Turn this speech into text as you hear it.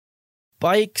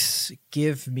Bikes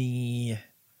give me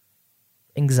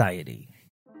anxiety.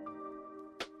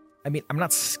 I mean, I'm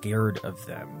not scared of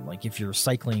them. Like, if you're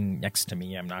cycling next to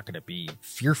me, I'm not going to be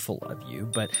fearful of you.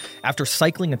 But after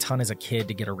cycling a ton as a kid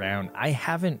to get around, I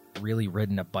haven't really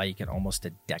ridden a bike in almost a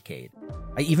decade.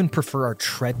 I even prefer our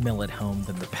treadmill at home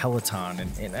than the Peloton,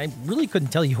 and I really couldn't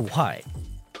tell you why.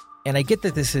 And I get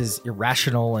that this is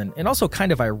irrational and also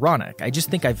kind of ironic. I just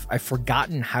think I've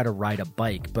forgotten how to ride a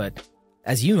bike, but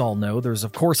as you all know, there's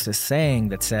of course this saying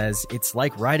that says it's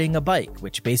like riding a bike,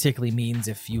 which basically means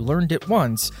if you learned it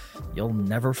once, you'll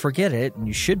never forget it, and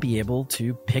you should be able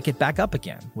to pick it back up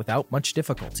again without much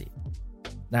difficulty.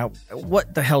 Now,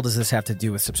 what the hell does this have to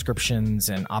do with subscriptions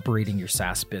and operating your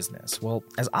SaaS business? Well,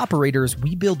 as operators,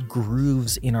 we build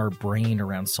grooves in our brain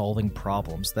around solving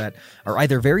problems that are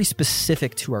either very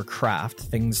specific to our craft,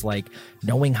 things like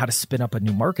knowing how to spin up a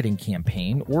new marketing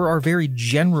campaign, or are very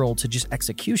general to just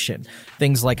execution,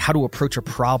 things like how to approach a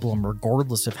problem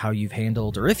regardless of how you've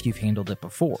handled or if you've handled it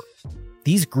before.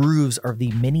 These grooves are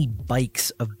the mini bikes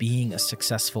of being a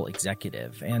successful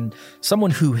executive, and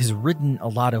someone who has ridden a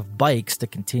lot of bikes, to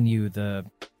continue the,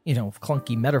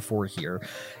 clunky metaphor here,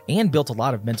 and built a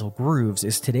lot of mental grooves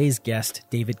is today's guest,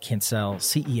 David Kinsell,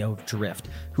 CEO of Drift,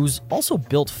 who's also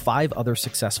built 5 other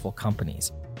successful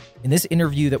companies. In this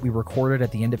interview that we recorded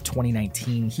at the end of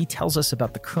 2019, he tells us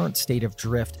about the current state of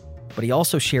Drift, but he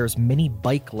also shares many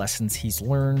bike lessons he's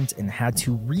learned and had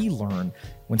to relearn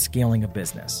when scaling a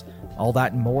business. All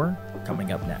that and more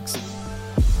coming up next.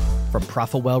 From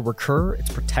Profitwell Recur,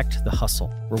 it's Protect the Hustle,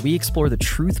 where we explore the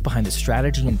truth behind the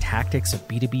strategy and tactics of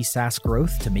B2B SaaS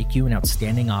growth to make you an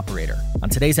outstanding operator. On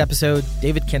today's episode,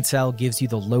 David Kinsell gives you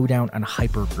the lowdown on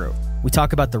hypergrowth. We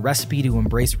talk about the recipe to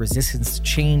embrace resistance to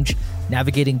change,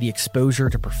 navigating the exposure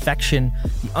to perfection,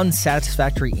 the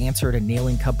unsatisfactory answer to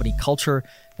nailing company culture,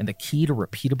 and the key to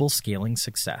repeatable scaling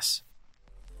success.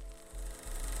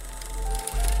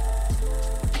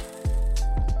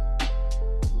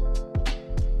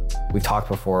 We've talked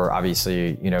before,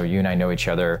 obviously, you and I know each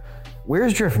other.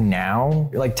 Where's Drift now?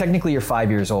 Like, technically you're 5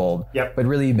 years old, Yep. But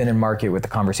really you've been in market with the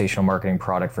conversational marketing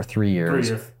product for 3 years.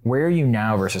 3 years. Where are you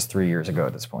now versus 3 years ago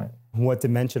at this point? What to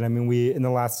mention? I mean, in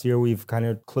the last year, we've kind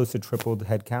of close to tripled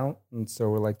headcount. And so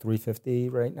we're like 350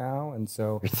 right now. And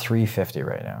so You're 350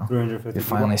 right now. 350. You're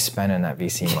finally spending that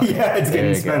VC money. Yeah, it's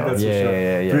getting spent, that's for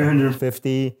sure. Yeah.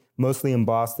 350, mostly in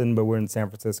Boston, but we're in San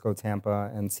Francisco, Tampa,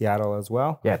 and Seattle as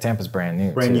well. Yeah, Tampa's brand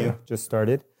new. Brand too. new, just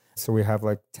started. So we have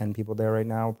like 10 people there right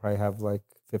now. We'll probably have like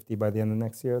 50 by the end of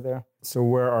next year there. So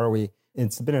where are we?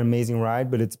 It's been an amazing ride,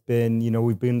 but it's been,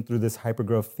 we've been through this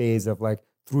hypergrowth phase of like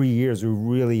 3 years. We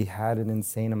really had an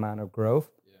insane amount of growth,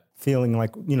 feeling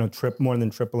like, more than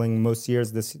tripling most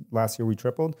years. This last year we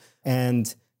tripled.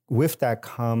 And with that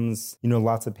comes,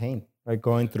 lots of pain, right?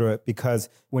 Going through it, because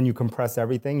when you compress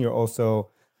everything, you're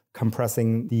also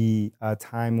compressing the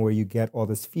time where you get all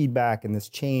this feedback and this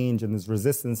change and this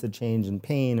resistance to change and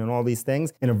pain and all these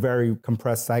things in a very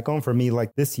compressed cycle. And for me,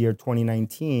 like this year,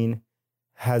 2019,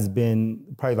 has been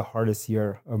probably the hardest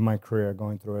year of my career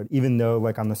going through it. Even though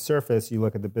like on the surface, you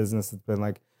look at the business, it's been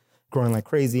like growing like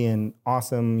crazy and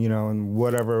awesome, in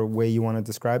whatever way you want to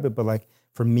describe it. But like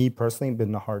for me personally, it's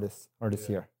been the hardest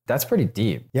year. That's pretty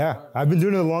deep. Yeah, I've been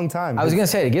doing it a long time. I was going to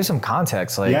say, to give some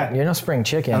context, like you're no spring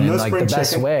chicken I'm in no like the spring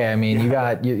best chicken. way. I mean,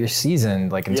 you're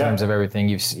seasoned like in terms of everything.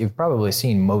 You've probably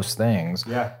seen most things.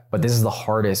 Yeah. But this is the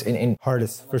hardest.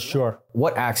 Hardest for sure.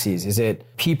 What axes? Is it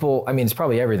people? I mean, it's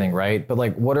probably everything, right? But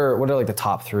like, what are like the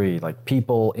top 3? Like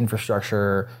people,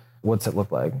 infrastructure. What's it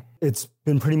look like? It's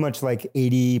been pretty much like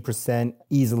 80%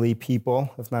 easily people,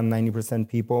 if not 90%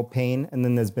 people pain. And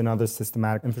then there's been other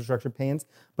systematic infrastructure pains.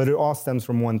 But it all stems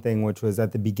from one thing, which was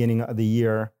at the beginning of the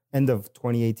year, end of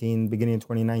 2018, beginning of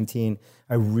 2019,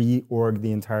 I reorged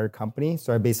the entire company.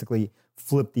 So I basically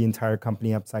flipped the entire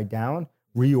company upside down,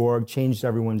 reorg, changed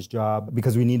everyone's job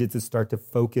because we needed to start to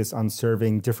focus on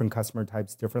serving different customer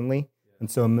types differently. And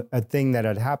so a thing that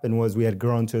had happened was we had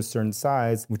grown to a certain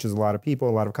size, which is a lot of people,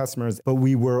 a lot of customers, but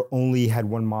we only had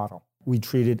one model. We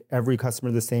treated every customer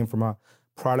the same from a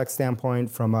product standpoint,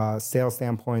 from a sales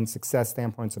standpoint, success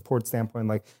standpoint, support standpoint.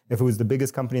 Like if it was the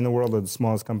biggest company in the world or the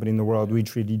smallest company in the world, we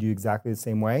treated you exactly the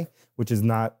same way, which is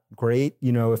not great,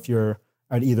 if you're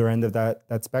at either end of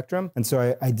that spectrum. And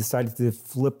so I decided to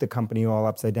flip the company all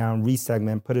upside down,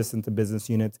 resegment, put us into business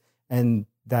units. And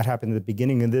that happened at the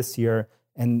beginning of this year.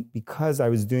 And because I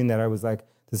was doing that, I was like,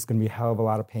 this is going to be a hell of a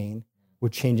lot of pain. We're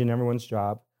changing everyone's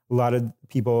job. A lot of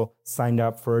people signed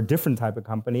up for a different type of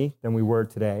company than we were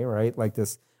today, right? Like a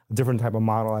different type of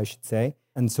model, I should say.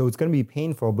 And so it's going to be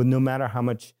painful, but no matter how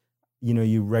much,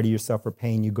 you ready yourself for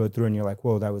pain, you go through and you're like,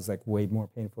 whoa, that was like way more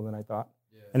painful than I thought.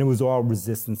 And it was all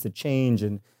resistance to change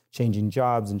and changing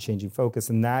jobs and changing focus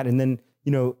and that. And then,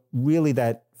 really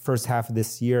that first half of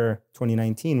this year,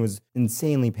 2019, was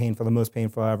insanely painful, the most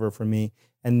painful ever for me.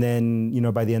 And then,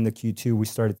 by the end of Q2, we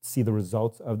started to see the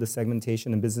results of the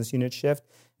segmentation and business unit shift.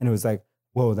 And it was like,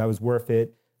 whoa, that was worth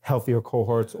it. Healthier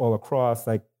cohorts all across,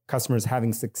 like customers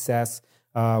having success,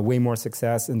 way more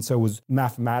success. And so it was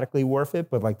mathematically worth it,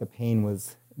 but like the pain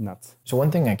was nuts. So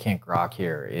one thing I can't grok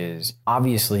here is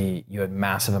obviously you had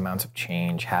massive amounts of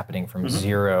change happening from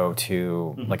zero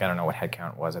to like, I don't know what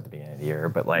headcount was at the beginning of the year,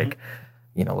 but like,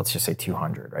 let's just say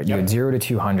 200, right? You had 0 to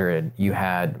 200, you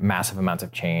had massive amounts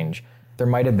of change. There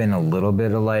might have been a little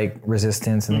bit of like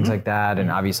resistance and things like that.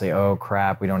 And obviously, oh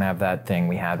crap, we don't have that thing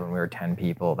we had when we were 10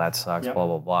 people. That sucks, blah,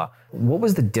 blah, blah. What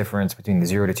was the difference between the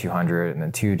 0 to 200 and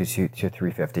then 2 to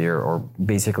 350 or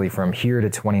basically from here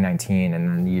to 2019 and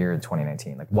then the year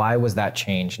 2019? Like why was that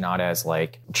change not as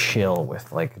like chill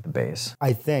with like the base?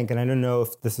 I think, and I don't know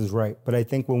if this is right, but I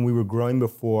think when we were growing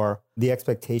before, the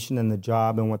expectation and the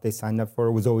job and what they signed up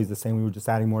for was always the same. We were just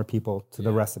adding more people to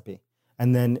the recipe.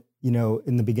 And then,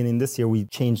 in the beginning of this year, we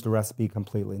changed the recipe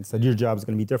completely and said, your job is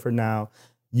going to be different now.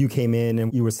 You came in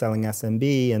and you were selling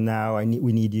SMB, and now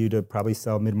we need you to probably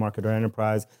sell mid-market or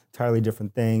enterprise, entirely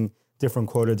different thing, different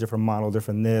quota, different model,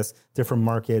 different this, different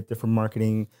market, different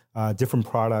marketing, different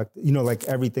product, like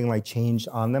everything like changed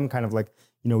on them, kind of like,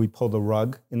 we pulled the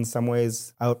rug in some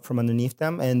ways out from underneath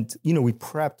them. And, we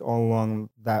prepped all along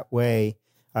that way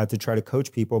to try to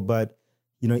coach people. But,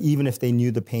 even if they knew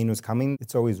the pain was coming,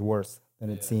 it's always worse than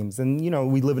it seems. And,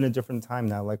 we live in a different time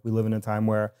now. Like we live in a time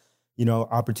where,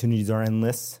 opportunities are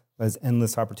endless. There's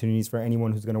endless opportunities for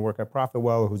anyone who's going to work at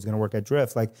Profitwell or who's going to work at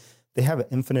Drift. Like they have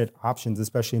infinite options,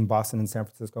 especially in Boston and San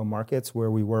Francisco markets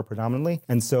where we were predominantly.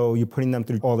 And so you're putting them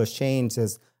through all this change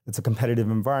as it's a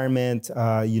competitive environment.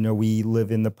 We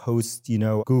live in the post,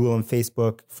 Google and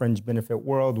Facebook fringe benefit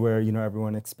world where,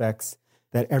 everyone expects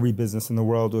that every business in the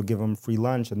world will give them free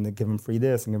lunch and they give them free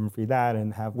this and give them free that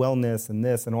and have wellness and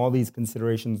this and all these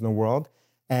considerations in the world.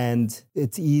 And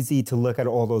it's easy to look at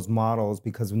all those models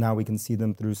because now we can see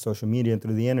them through social media and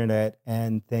through the internet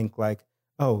and think like,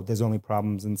 oh, there's only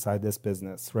problems inside this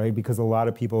business, right? Because a lot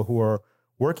of people who are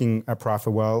working at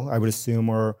Profitwell, I would assume,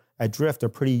 or at Drift are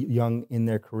pretty young in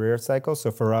their career cycle.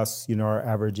 So for us, our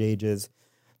average age is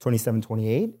 27,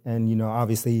 28. And,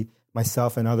 obviously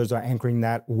myself and others are anchoring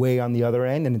that way on the other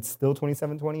end and it's still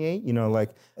 27, 28,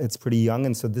 it's pretty young.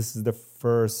 And so this is the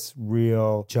first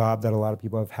real job that a lot of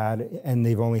people have had and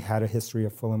they've only had a history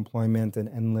of full employment and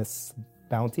endless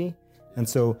bounty. And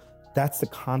so that's the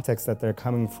context that they're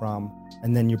coming from.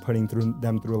 And then you're putting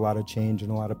them through a lot of change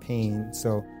and a lot of pain.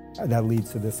 So that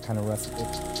leads to this kind of recipe.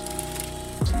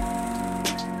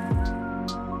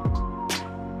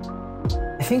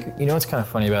 I think, what's kind of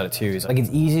funny about it too is like it's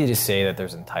easy to say that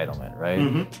there's entitlement, right?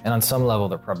 And on some level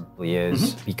there probably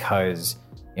is because,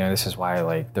 this is why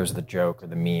like there's the joke or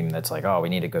the meme that's like, oh, we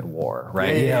need a good war,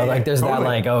 right? There's totally. That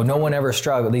like, oh, no one ever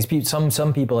struggled. These people,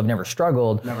 some people have never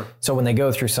struggled. Never. So when they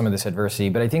go through some of this adversity,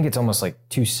 but I think it's almost like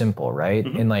too simple, right?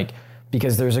 And like,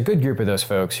 because there's a good group of those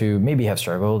folks who maybe have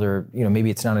struggled or, maybe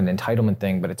it's not an entitlement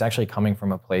thing, but it's actually coming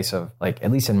from a place of like, at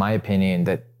least in my opinion,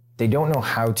 that they don't know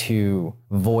how to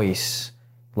voice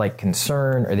like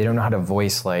concern or they don't know how to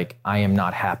voice like, I am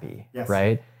not happy,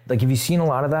 right? Like, have you seen a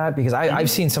lot of that? Because I've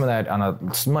seen some of that on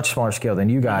a much smaller scale than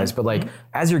you guys, but like,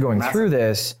 as you're going through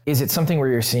this, is it something where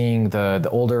you're seeing the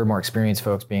older, more experienced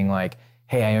folks being like,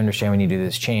 hey, I understand we need to do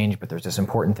this change, but there's this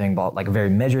important thing about like a very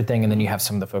measured thing. And then you have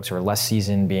some of the folks who are less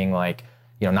seasoned being like,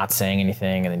 not saying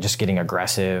anything and then just getting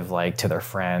aggressive like to their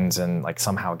friends and like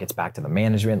somehow it gets back to the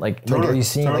management. Like, totally, like are you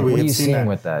seeing, like, what are you seeing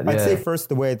with that? I'd say first,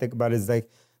 the way I think about it is like,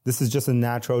 this is just a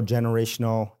natural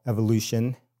generational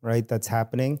evolution, right? That's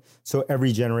happening. So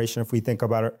every generation, if we think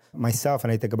about it, myself,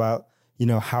 and I think about,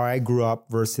 how I grew up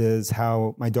versus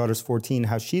how my daughter's 14,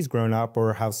 how she's grown up,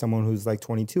 or how someone who's like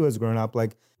 22 has grown up,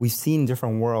 like we've seen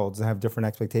different worlds and have different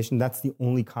expectations. That's the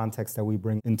only context that we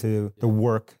bring into the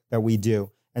work that we do.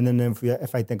 And then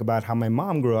if I think about how my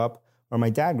mom grew up or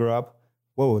my dad grew up,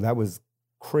 whoa, that was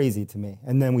crazy to me.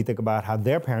 And then we think about how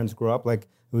their parents grew up, like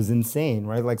it was insane,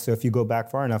 right? Like, so if you go back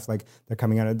far enough, like they're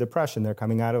coming out of depression, they're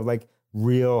coming out of like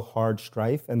real hard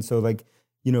strife. And so like,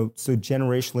 so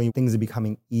generationally, things are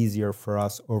becoming easier for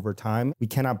us over time. We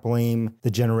cannot blame the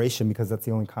generation because that's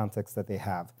the only context that they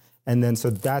have. And then,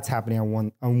 so that's happening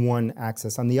on one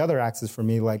axis. On the other axis for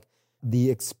me, like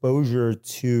the exposure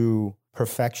to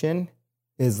perfection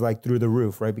is like through the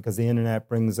roof, right? Because the internet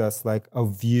brings us like a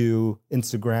view,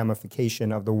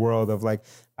 Instagramification of the world of like,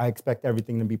 I expect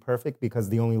everything to be perfect because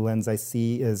the only lens I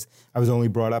see is I was only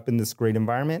brought up in this great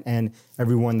environment, and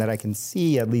everyone that I can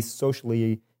see, at least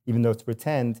socially, even though it's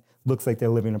pretend, looks like they're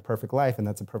living a perfect life, and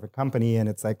that's a perfect company, and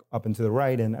it's like up and to the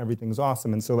right, and everything's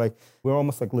awesome. And so like, we're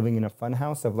almost like living in a fun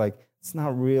house of like, it's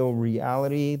not real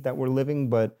reality that we're living,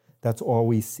 but that's all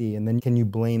we see. And then can you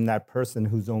blame that person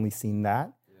who's only seen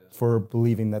that for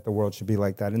believing that the world should be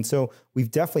like that? And so we've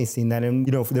definitely seen that. And,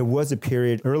 you know, there was a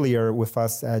period earlier with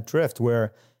us at Drift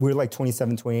where we were like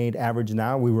 27, 28 average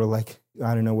now. We were like,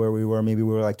 I don't know where we were. Maybe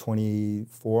we were like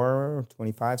 24,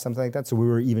 25, something like that. So we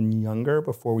were even younger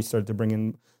before we started to bring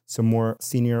in some more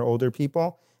senior, older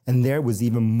people. And there was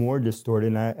even more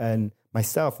distorted. And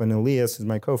myself and Elias, who's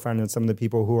my co-founder, and some of the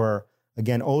people who are,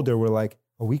 again, older, were like,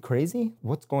 are we crazy?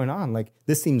 What's going on? Like,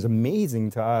 this seems amazing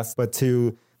to us, but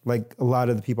to like a lot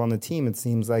of the people on the team, it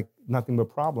seems like nothing but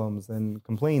problems and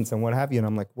complaints and what have you. And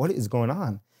I'm like, what is going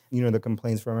on? You know, the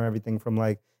complaints from everything from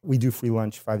like, we do free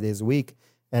lunch 5 days a week.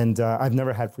 And I've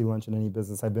never had free lunch in any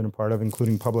business I've been a part of,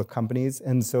 including public companies.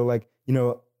 And so like, you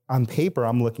know, on paper,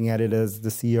 I'm looking at it as the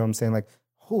CEO, I'm saying like,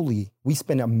 holy, we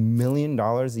spend $1 million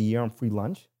a year on free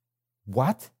lunch?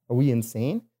 What? Are we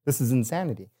insane? This is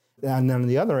insanity. And then on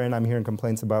the other end, I'm hearing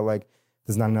complaints about like,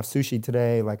 there's not enough sushi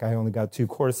today. Like I only got two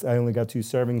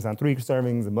servings, not 3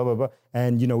 servings, and blah, blah, blah.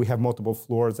 And, you know, we have multiple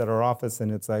floors at our office,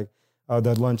 and it's like,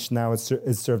 the lunch now is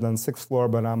served on the 6th floor,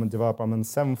 but I'm a developer, I'm on the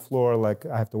 7th floor. Like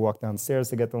I have to walk downstairs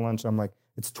to get the lunch. I'm like,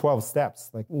 it's 12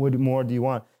 steps. Like what more do you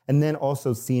want? And then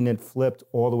also seeing it flipped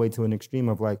all the way to an extreme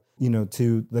of like, you know,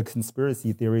 to the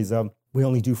conspiracy theories of we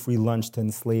only do free lunch to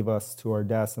enslave us to our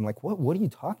desks. And like, what are you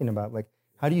talking about? Like,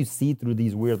 how do you see through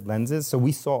these weird lenses? So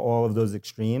we saw all of those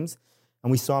extremes. And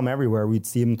we saw them everywhere. We'd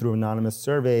see them through anonymous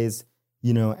surveys.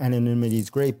 You know, anonymity is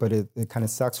great, but it kind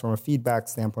of sucks from a feedback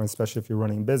standpoint, especially if you're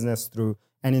running a business, through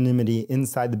anonymity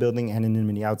inside the building,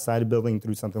 anonymity outside the building,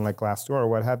 through something like Glassdoor or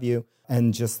what have you,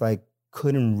 and just like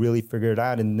couldn't really figure it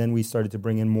out. And then we started to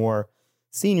bring in more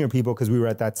senior people because we were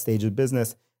at that stage of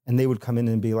business, and they would come in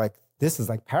and be like, this is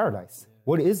like paradise.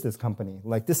 What is this company?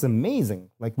 Like, this is amazing.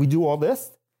 Like, we do all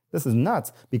this? This is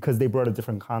nuts, because they brought a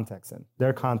different context in.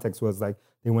 Their context was like,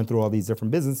 they went through all these different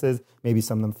businesses. Maybe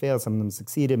some of them failed, some of them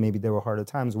succeeded. Maybe there were harder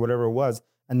times, whatever it was.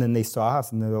 And then they saw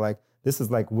us and they were like, this is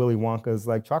like Willy Wonka's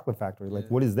like chocolate factory. Like,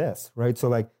 what is this, right? So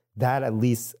like that, at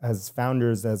least as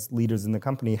founders, as leaders in the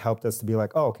company, helped us to be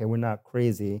like, oh, okay, we're not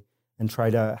crazy, and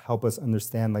try to help us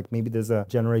understand like maybe there's a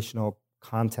generational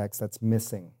context that's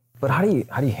missing. But how do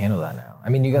you handle that now? I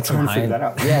mean, you got some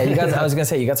hindsight. Yeah, you got. I was gonna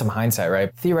say you got some hindsight,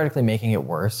 right? Theoretically, making it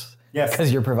worse. Yes.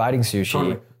 Because you're providing sushi,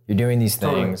 totally. You're doing these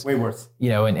things. Way worse. You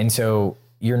know, and so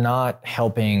you're not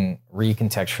helping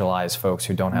recontextualize folks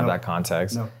who don't have that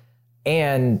context. No.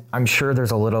 And I'm sure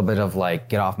there's a little bit of like,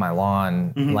 get off my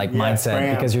lawn,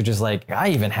 mindset, because you're just like, I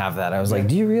even have that. I was like,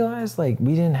 do you realize like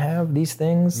we didn't have these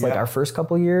things like our first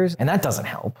couple years? And that doesn't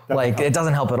help. It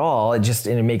doesn't help at all.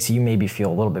 It makes you maybe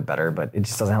feel a little bit better, but it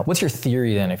just doesn't help. What's your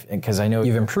theory then? Because I know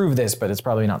you've improved this, but it's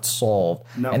probably not solved.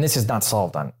 No. And this is not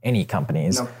solved on any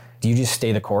companies. No. Do you just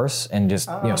stay the course and just,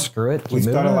 screw it? We've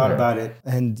thought a lot about it.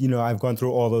 And, I've gone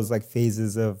through all those like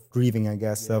phases of grieving, I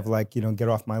guess, of like, get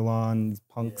off my lawn, these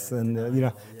punks,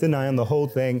 and, denying the whole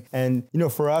thing. And,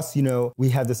 for us, we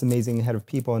had this amazing head of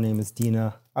people. Her name is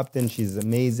Dina Upton. She's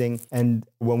amazing. And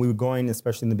when we were going,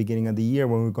 especially in the beginning of the year,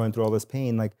 when we were going through all this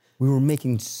pain, like we were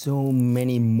making so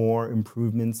many more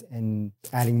improvements and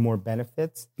adding more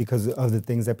benefits because of the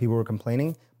things that people were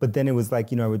complaining. But then it was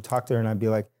like, I would talk to her and I'd be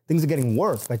like, things are getting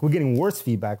worse. Like we're getting worse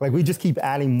feedback. Like we just keep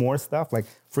adding more stuff, like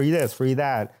free this, free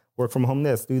that, work from home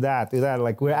this, do that.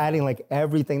 Like we're adding like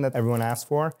everything that everyone asked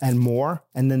for and more.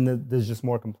 And then there's just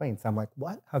more complaints. I'm like,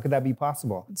 what? How could that be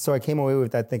possible? So I came away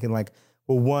with that thinking like,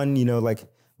 well, one, like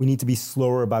we need to be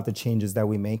slower about the changes that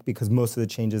we make because most of the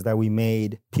changes that we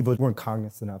made, people weren't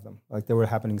cognizant of them. Like they were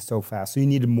happening so fast. So you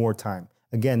needed more time.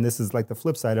 Again, this is like the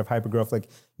flip side of hypergrowth. Like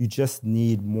you just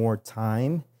need more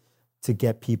time to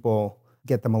get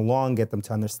them along, get them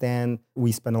to understand.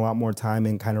 We spend a lot more time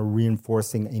in kind of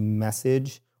reinforcing a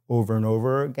message over and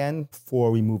over again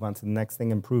before we move on to the next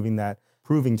thing and proving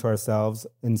to ourselves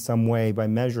in some way by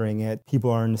measuring it. People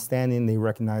are understanding, they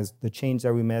recognize the change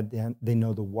that we made, they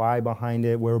know the why behind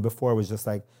it, where before it was just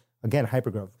like, again,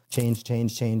 hypergrowth. Change.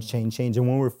 And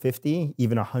when we're 50,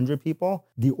 even 100 people,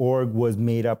 the org was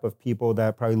made up of people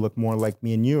that probably look more like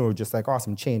me and you, or just like,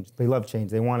 awesome, change. They love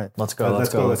change. They want it. Let's go.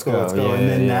 Yeah, and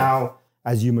then now,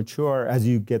 as you mature, as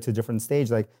you get to a different stage,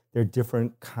 like there are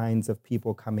different kinds of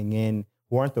people coming in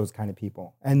who aren't those kind of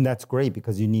people. And that's great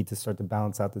because you need to start to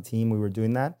balance out the team. We were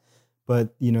doing that.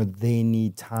 but they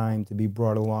need time to be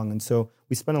brought along. And so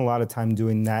we spend a lot of time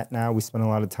doing that now. We spend a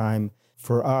lot of time,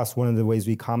 for us, one of the ways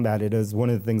we combat it is, one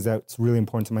of the things that's really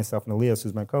important to myself and Elias,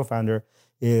 who's my co-founder,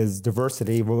 is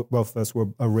diversity. Both of us were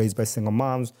raised by single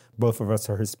moms. Both of us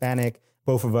are Hispanic.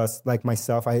 Both of us, like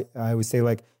myself, I always say,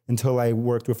 like, until I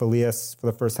worked with Elias for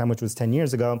the first time, which was 10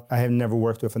 years ago, I have never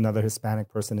worked with another Hispanic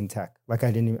person in tech. Like,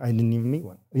 I didn't even meet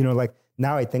one. Like,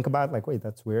 now I think about it, like, wait,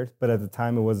 that's weird. But at the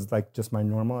time, it was like just my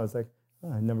normal. I was like,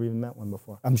 oh, I never even met one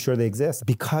before. I'm sure they exist.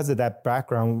 Because of that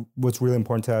background, what's really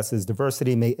important to us is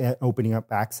diversity, opening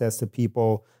up access to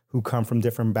people who come from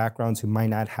different backgrounds who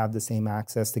might not have the same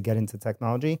access to get into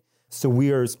technology. So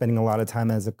we are spending a lot of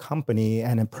time as a company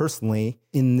and personally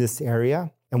in this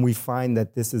area. And we find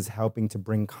that this is helping to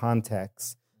bring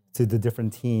context to the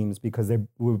different teams, because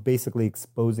we're basically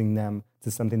exposing them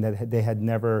to something that they had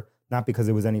never, not because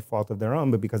it was any fault of their own,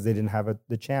 but because they didn't have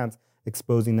the chance,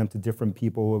 exposing them to different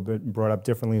people who have been brought up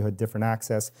differently, who had different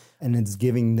access. And it's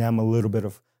giving them a little bit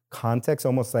of context,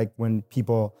 almost like when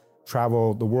people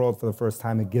travel the world for the first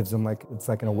time, it gives them it's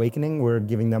like an awakening. We're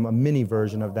giving them a mini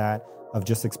version of that, of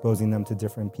just exposing them to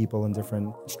different people and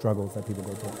different struggles that people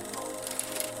go through.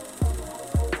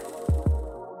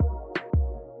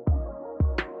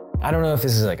 I don't know if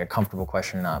this is like a comfortable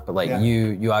question or not, but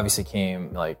you obviously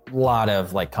came like a lot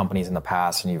of like companies in the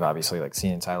past, and you've obviously like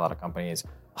seen inside a lot of companies.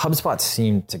 HubSpot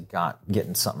seemed to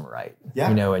getting something right,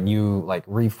 and you like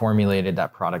reformulated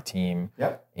that product team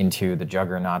into the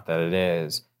juggernaut that it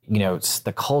is. It's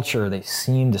the culture they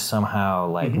seem to somehow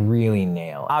like really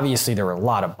nail. Obviously, there were a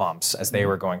lot of bumps as they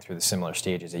were going through the similar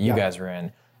stages that you guys were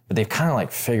in, but they've kind of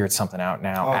like figured something out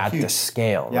now at the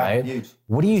scale, right? Huge.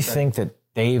 What do you think that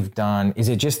they've done? Is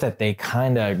it just that they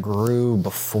kind of grew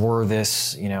before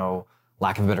this,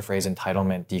 lack of a better phrase,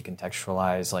 entitlement,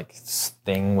 decontextualized like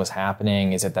thing was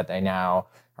happening? Is it that they now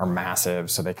are massive,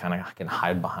 so they kind of can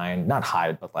hide behind, not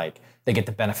hide, but like they get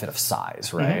the benefit of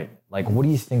size, right? Like, what do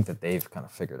you think that they've kind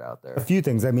of figured out there? A few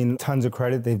things. I mean, tons of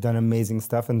credit. They've done amazing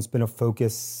stuff, and it's been a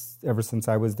focus ever since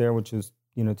I was there, which was,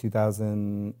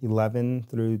 2011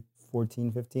 through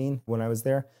 14, 15 when I was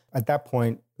there. At that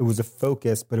point, it was a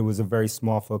focus, but it was a very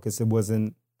small focus. It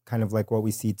wasn't kind of like what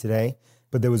we see today,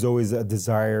 but there was always a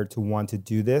desire to want to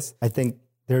do this. I think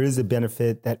there is a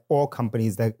benefit that all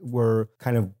companies that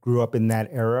grew up in that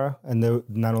era, and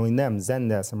not only them,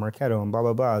 Zendesk and Marketo and blah,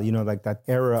 blah, blah, like that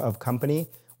era of company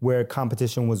where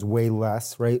competition was way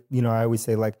less, right? I always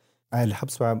say, like, I had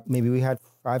HubSpot, maybe we had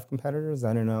 5 competitors.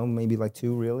 I don't know, maybe like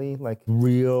 2 really, like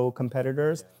real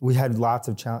competitors. We had lots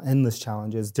of endless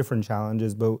challenges, different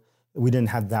challenges, but we didn't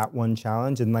have that one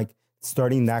challenge. And like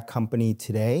starting that company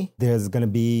today, there's going to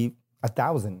be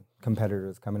 1,000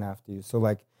 competitors coming after you. So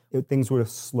like things were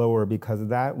slower because of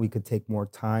that. We could take more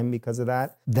time because of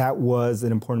that. That was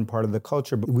an important part of the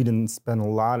culture, but we didn't spend a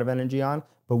lot of energy on.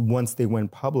 But once they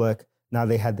went public, now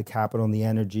they had the capital and the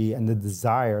energy and the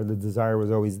desire. The desire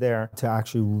was always there to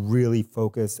actually really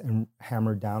focus and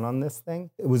hammer down on this thing.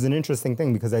 It was an interesting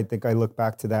thing because I think I look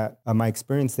back to that, my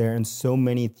experience there, and so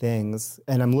many things,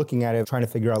 and I'm looking at it, trying to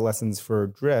figure out lessons for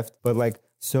Drift, but like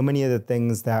so many of the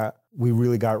things that we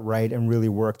really got right and really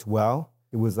worked well,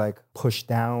 it was like pushed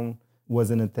down,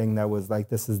 wasn't a thing that was like,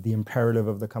 this is the imperative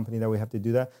of the company that we have to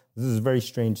do that. This is a very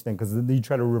strange thing because you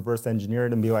try to reverse engineer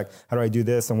it and be like, how do I do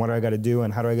this and what do I got to do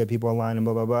and how do I get people aligned and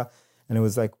blah, blah, blah. And it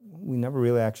was like, we never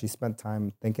really actually spent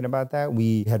time thinking about that.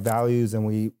 We had values and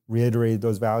we reiterated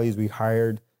those values. We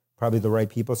hired probably the right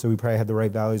people. So we probably had the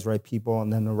right values, right people,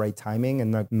 and then the right timing,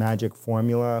 and the magic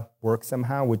formula worked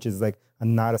somehow, which is like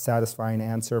not a satisfying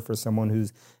answer for someone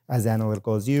who's as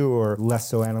analytical as you or less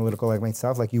so analytical like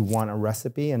myself. Like you want a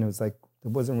recipe, and it was like,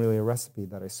 there wasn't really a recipe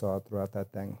that I saw throughout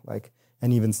that thing. Like,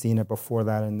 and even seeing it before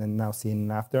that and then now seeing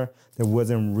it after, there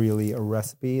wasn't really a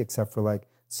recipe except for like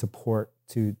support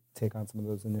to take on some of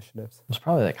those initiatives. It's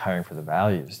probably like hiring for the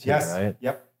values too, right?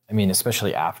 Yep. I mean,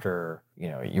 especially after,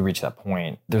 you reach that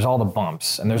point, there's all the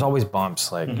bumps, and there's always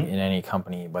bumps like in any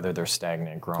company, whether they're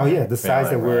stagnant, growing. Oh yeah, the size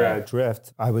that we're at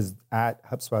Drift, I was at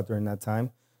HubSpot during that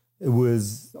time. It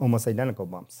was almost identical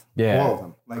bumps. Yeah, all of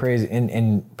them. Like, crazy,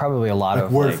 and probably a lot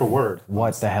of word for word.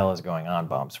 What the hell is going on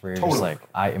bumps? Where you're just like,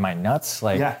 am I nuts?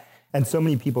 Like, yeah. And so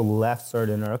many people left. Sorry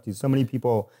to interrupt you. So many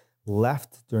people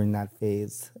left during that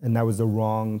phase, and that was the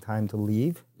wrong time to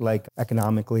leave, like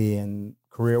economically and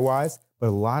career-wise. But a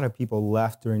lot of people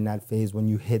left during that phase when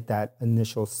you hit that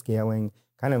initial scaling,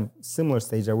 kind of similar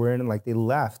stage that we're in. Like they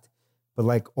left, but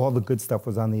like all the good stuff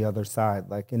was on the other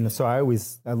side. Like, and so I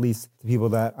always, at least the people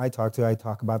that I talk to, I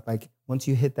talk about like once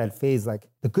you hit that phase, like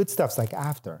the good stuff's like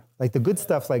after. Like the good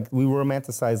stuff, like we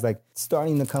romanticize like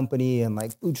starting the company and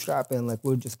like bootstrapping, like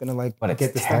we're just gonna like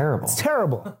get this terrible. It's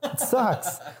terrible. It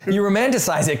sucks. You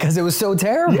romanticize it because it was so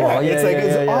terrible.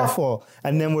 It's awful.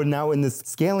 And then we're now in this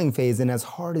scaling phase, and as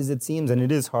hard as it seems, and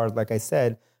it is hard, like I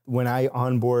said, when I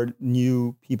onboard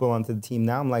new people onto the team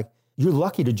now, I'm like, you're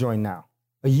lucky to join now.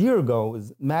 A year ago it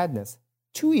was madness.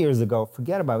 2 years ago,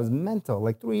 forget about it, it was mental.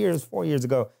 Like 3 years, 4 years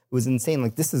ago, it was insane.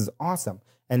 Like, this is awesome.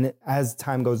 And as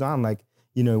time goes on, like,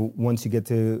 you know, once you get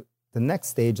to the next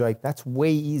stage, like that's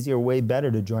way easier, way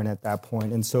better to join at that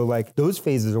point. And so like those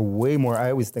phases are way more,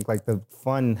 I always think like the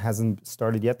fun hasn't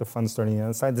started yet. The fun's starting on the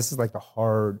other side. This is like the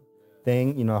hard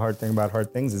thing, you know, the hard thing about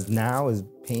hard things is now is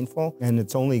painful, and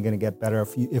it's only going to get better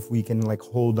if we can like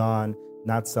hold on,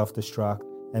 not self-destruct,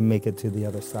 and make it to the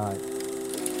other side.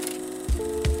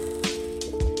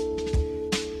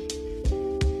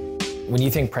 When you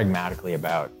think pragmatically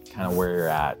about kind of where you're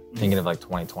at, thinking of like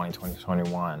 2020,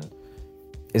 2021,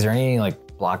 is there any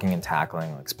like blocking and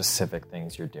tackling, like specific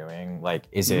things you're doing? Like,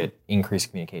 is it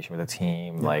increased communication with the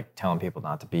team, like telling people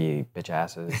not to be bitch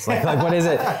asses? Like what is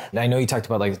it? I know you talked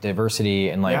about like diversity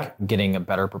and like getting a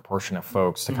better proportion of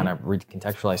folks to kind of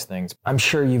recontextualize things. I'm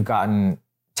sure you've gotten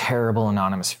terrible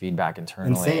anonymous feedback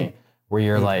internally. Insane. Where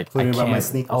you're like, about my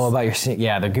sneakers. Oh, about your sneakers.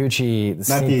 Yeah, the Gucci.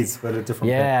 Not these, but a different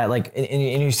pair. Like,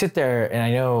 and you sit there, and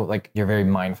I know, like, you're a very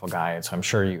mindful guy, and so I'm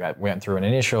sure you went through an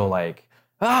initial, like,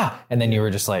 and then you were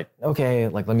just like, okay,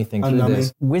 like, let me think through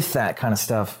this. With that kind of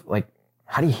stuff, like,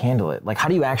 how do you handle it? Like, how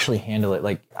do you actually handle it?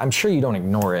 Like, I'm sure you don't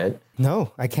ignore it.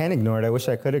 No, I can't ignore it. I wish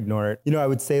I could ignore it. You know, I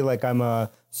would say, like, I'm a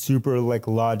super, like,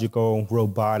 logical,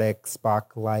 robotic,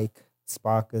 Spock-like.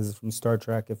 Spock is from Star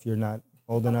Trek, if you're not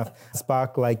old enough,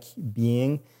 Spock-like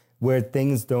being where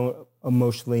things don't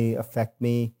emotionally affect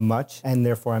me much, and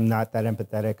therefore I'm not that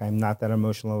empathetic, I'm not that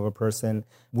emotional of a person,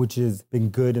 which has been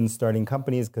good in starting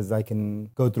companies because I can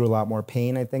go through a lot more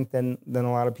pain, I think, than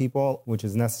a lot of people, which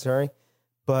is necessary.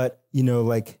 But, you know,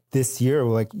 like this year,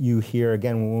 like you hear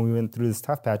again, when we went through this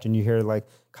tough patch and you hear like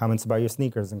comments about your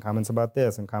sneakers and comments about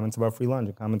this and comments about free lunch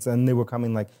and comments, and they were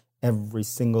coming like every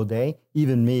single day.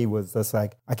 Even me was just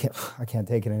like, I can't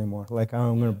take it anymore. Like,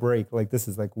 I'm going to break. Like, this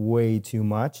is like way too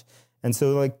much. And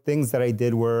so like things that I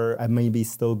did were, I may be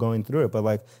still going through it, but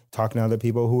like talking to other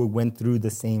people who went through the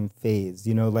same phase,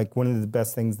 you know, like one of the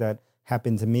best things that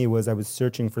happened to me was I was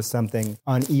searching for something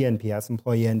on ENPS,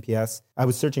 employee NPS. I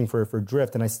was searching for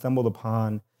Drift, and I stumbled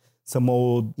upon some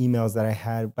old emails that I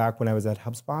had back when I was at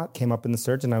HubSpot, came up in the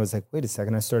search, and I was like, wait a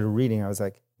second. I started reading. I was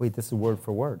like, wait, this is word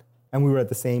for word. And we were at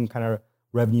the same kind of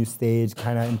revenue stage,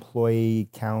 kind of employee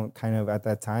count kind of at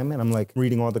that time. And I'm like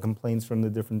reading all the complaints from the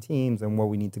different teams and what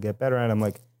we need to get better at. I'm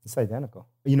like, it's identical.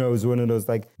 You know, it was one of those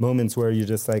like moments where you're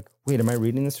just like, wait, am I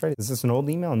reading this right? Is this an old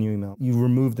email, new email? You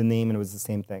removed the name and it was the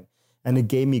same thing. And it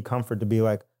gave me comfort to be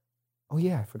like, oh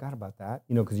yeah, I forgot about that.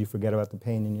 You know, because you forget about the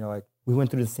pain and you're like, we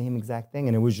went through the same exact thing.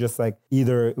 And it was just like,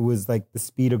 either it was like the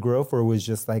speed of growth or it was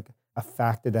just like a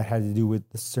factor that had to do with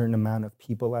the certain amount of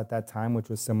people at that time, which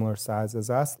was similar size as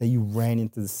us, that you ran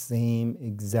into the same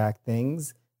exact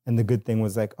things. And the good thing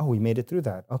was like, oh, we made it through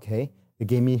that. Okay. It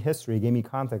gave me history, it gave me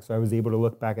context. So I was able to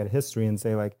look back at history and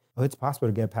say like, oh, it's possible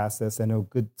to get past this. I know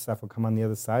good stuff will come on the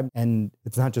other side. And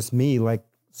it's not just me like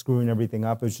screwing everything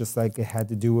up. It was just like, it had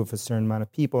to do with a certain amount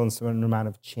of people and a certain amount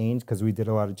of change, because we did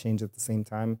a lot of change at the same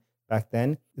time back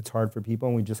then. It's hard for people,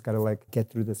 and we just got to like get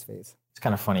through this phase. It's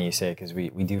kind of funny you say, because we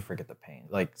do forget the pain.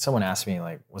 Like someone asked me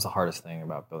like, what's the hardest thing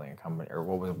about building a company, or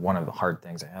what was one of the hard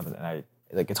things I have? And I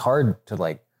like, it's hard to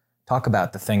like talk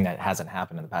about the thing that hasn't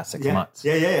happened in the past 6 months.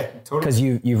 Yeah, totally. Because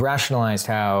you've rationalized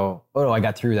how, I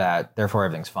got through that, therefore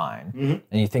everything's fine. Mm-hmm.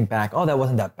 And you think back, that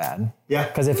wasn't that bad. Yeah.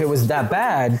 Because if it was that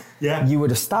bad, you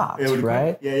would have stopped,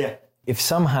 right? Yeah. If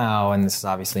somehow, and this is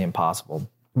obviously impossible,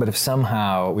 but if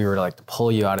somehow we were to like to pull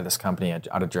you out of this company,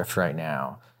 out of Drift right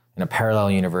now, in a parallel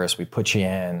universe, we put you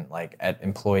in like at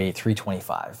employee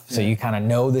 325. So you kind of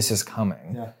know this is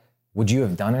coming. Yeah. Would you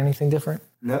have done anything different?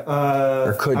 No.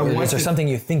 Or is there something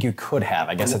you think you could have?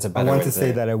 I guess that's a better way to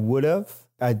say that I would have.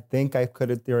 I think I could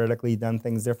have theoretically done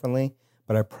things differently,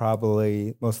 but I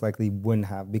probably most likely wouldn't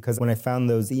have, because when I found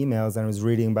those emails and I was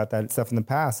reading about that stuff in the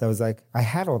past, I was like, I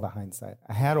had all the hindsight.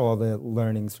 I had all the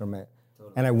learnings from it.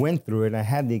 Totally. And I went through it and I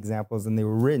had the examples and they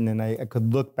were written and I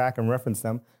could look back and reference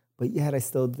them. But yet I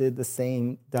still did the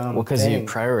same dumb thing. Well, because you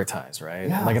prioritize, right?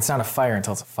 Yeah. Like it's not a fire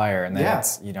until it's a fire, and then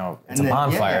it's it's a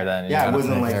bonfire. Then it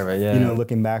wasn't like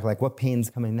looking back, like what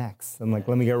pain's coming next, and like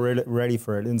let me get ready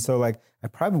for it. And so like I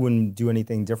probably wouldn't do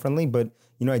anything differently, but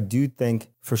I do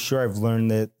think for sure I've learned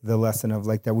the lesson of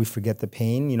like that we forget the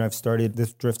pain. I've started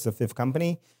this Drift's a fifth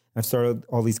company. I started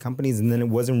all these companies. And then it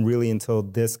wasn't really until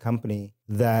this company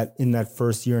that in that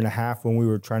first year and a half when we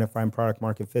were trying to find product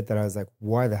market fit that I was like,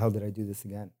 why the hell did I do this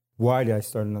again? Why did I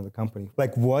start another company?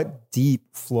 Like, what deep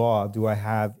flaw do I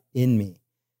have in me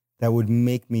that would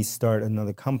make me start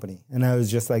another company? And I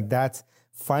was just like, that's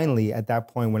finally at that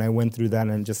point when I went through that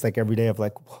and just like every day of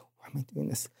like, why am I doing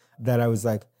this? That I was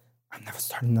like, I'm never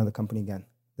starting another company again.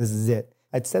 This is it.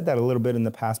 I'd said that a little bit in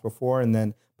the past before,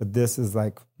 but this is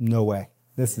like, no way.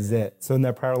 This is it. So in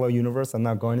that parallel universe, I'm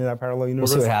not going to that parallel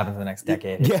universe. We'll see what happens in the next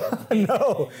decade.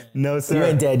 Yeah, no, sir. You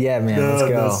ain't dead yet, man. Let's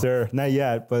go. No, sir. Not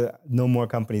yet, but no more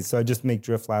companies. So I just make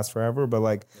Drift last forever, but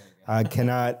like I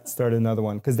cannot start another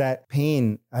one. Because that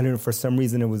pain, I don't know, for some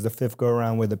reason it was the fifth go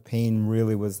around where the pain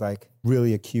really was like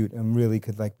really acute and really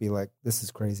could like be like, this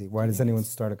is crazy. Why does anyone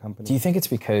start a company? Do you think it's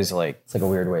because like, it's like a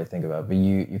weird way to think about it, but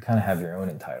you kind of have your own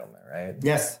entitlement, right?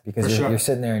 Yes, because you're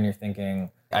sitting there and you're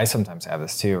thinking, I sometimes have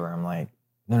this too, where I'm like,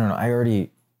 no, I already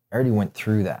went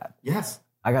through that. Yes.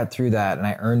 I got through that and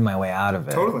I earned my way out of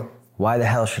it. Totally. Why the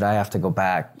hell should I have to go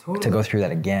back to go through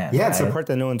that again? Yeah, right? It's the part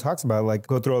that no one talks about. Like,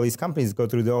 go through all these companies, go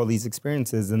through all these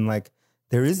experiences, and like,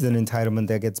 there is an entitlement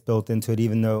that gets built into it,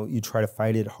 even though you try to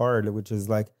fight it hard, which is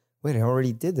like, wait, I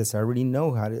already did this. I already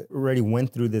know already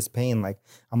went through this pain. Like,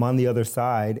 I'm on the other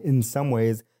side in some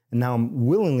ways, and now I'm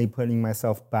willingly putting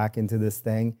myself back into this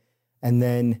thing. And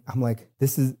then I'm like,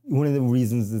 this is one of the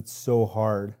reasons it's so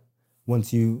hard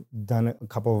once you've done a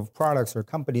couple of products or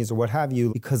companies or what have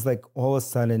you, because like all of a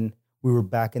sudden we were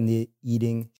back in the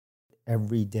eating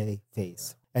everyday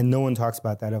phase. And no one talks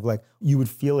about that of like, you would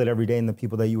feel it every day in the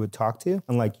people that you would talk to.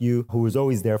 Unlike you, who was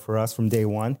always there for us from day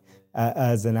one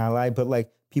as an ally, but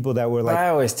like people that were like. I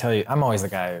always tell you, I'm always the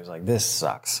guy who's like, this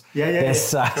sucks. This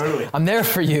sucks. Totally. I'm there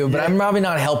for you, but I'm probably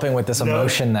not helping with this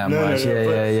emotion that much.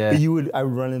 But I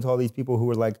would run into all these people who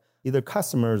were like, either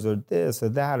customers or this or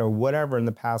that or whatever in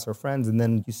the past or friends. And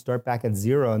then you start back at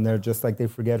zero and they're just like, they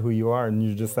forget who you are. And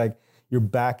you're just like, you're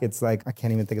back. It's like, I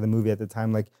can't even think of the movie at the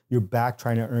time. Like you're back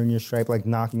trying to earn your stripe, like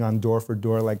knocking on door for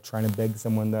door, like trying to beg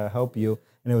someone to help you.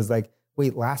 And it was like,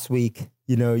 wait, last week,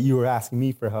 you were asking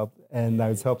me for help and I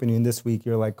was helping you. And this week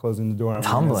you're like closing the door. It's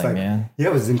humbling, like, man. Yeah,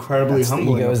 it was incredibly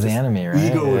humbling. Ego is the enemy,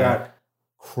 right? Ego got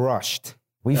crushed.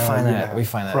 We find that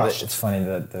it's funny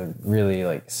that the really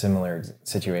like similar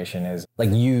situation is like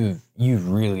you've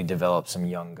really developed some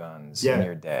young guns in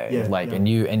your day,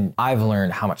 and I've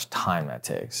learned how much time that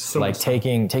takes. So like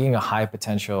taking a high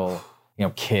potential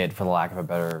kid, for the lack of a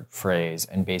better phrase,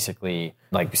 and basically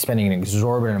like spending an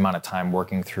exorbitant amount of time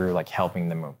working through like helping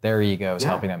them move their egos,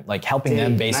 helping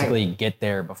them basically get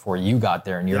there before you got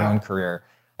there in your own career,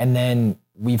 and then.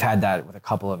 We've had that with a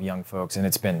couple of young folks and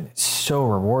it's been so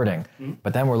rewarding. Mm-hmm.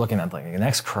 But then we're looking at like the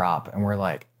next crop and we're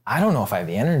like, I don't know if I have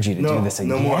the energy to do this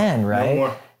again, right? No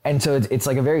more. And so it's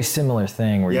like a very similar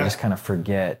thing where you just kind of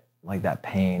forget like that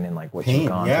pain and like what you've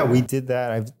gone through. Yeah, we did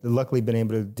that. I've luckily been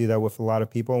able to do that with a lot of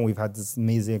people and we've had this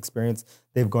amazing experience.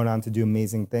 They've gone on to do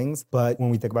amazing things. But when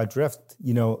we think about Drift,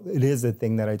 it is a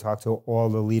thing that I talk to all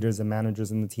the leaders and managers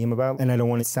in the team about. And I don't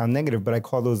want to sound negative, but I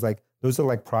call those are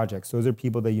like projects. Those are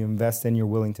people that you invest in, you're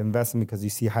willing to invest in because you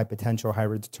see high potential, high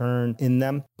return in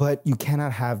them. But you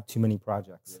cannot have too many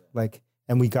projects.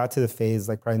 And we got to the phase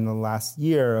probably in the last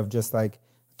year of just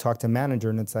talk to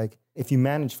manager and it's like, if you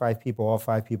manage 5 people, all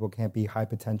 5 people can't be high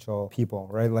potential people,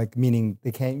 right? Like meaning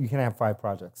you can't have 5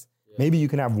 projects. Yeah. Maybe you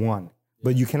can have 1,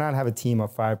 but you cannot have a team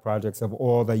of 5 projects of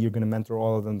all that you're going to mentor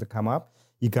all of them to come up.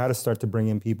 You got to start to bring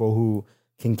in people who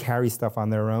can carry stuff on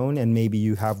their own. And maybe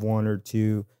you have 1 or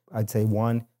 2, I'd say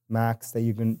 1 max that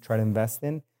you can try to invest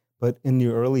in. But in the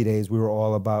early days, we were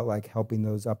all about helping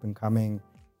those up and coming,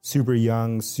 super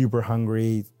young, super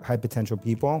hungry, high potential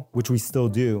people, which we still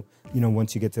do.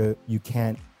 Once you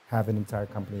can't have an entire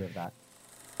company of that.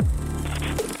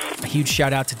 A huge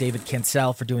shout out to David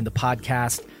Cancel for doing the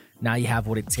podcast. Now you have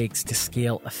what it takes to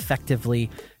scale effectively.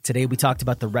 Today we talked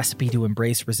about the recipe to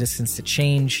embrace resistance to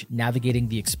change, navigating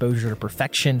the exposure to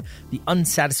perfection, the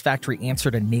unsatisfactory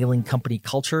answer to nailing company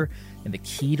culture, and the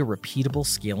key to repeatable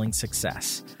scaling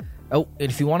success. Oh,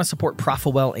 and if you want to support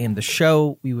ProfitWell and the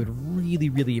show, we would really,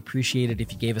 really appreciate it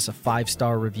if you gave us a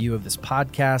 5-star review of this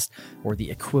podcast or the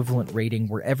equivalent rating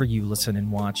wherever you listen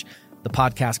and watch. The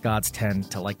podcast gods tend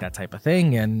to like that type of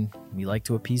thing, and we like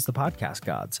to appease the podcast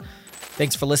gods.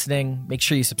 Thanks for listening. Make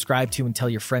sure you subscribe to and tell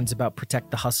your friends about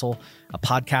Protect the Hustle, a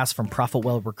podcast from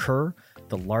ProfitWell Recur,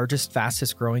 the largest,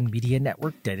 fastest growing media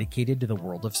network dedicated to the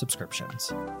world of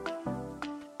subscriptions.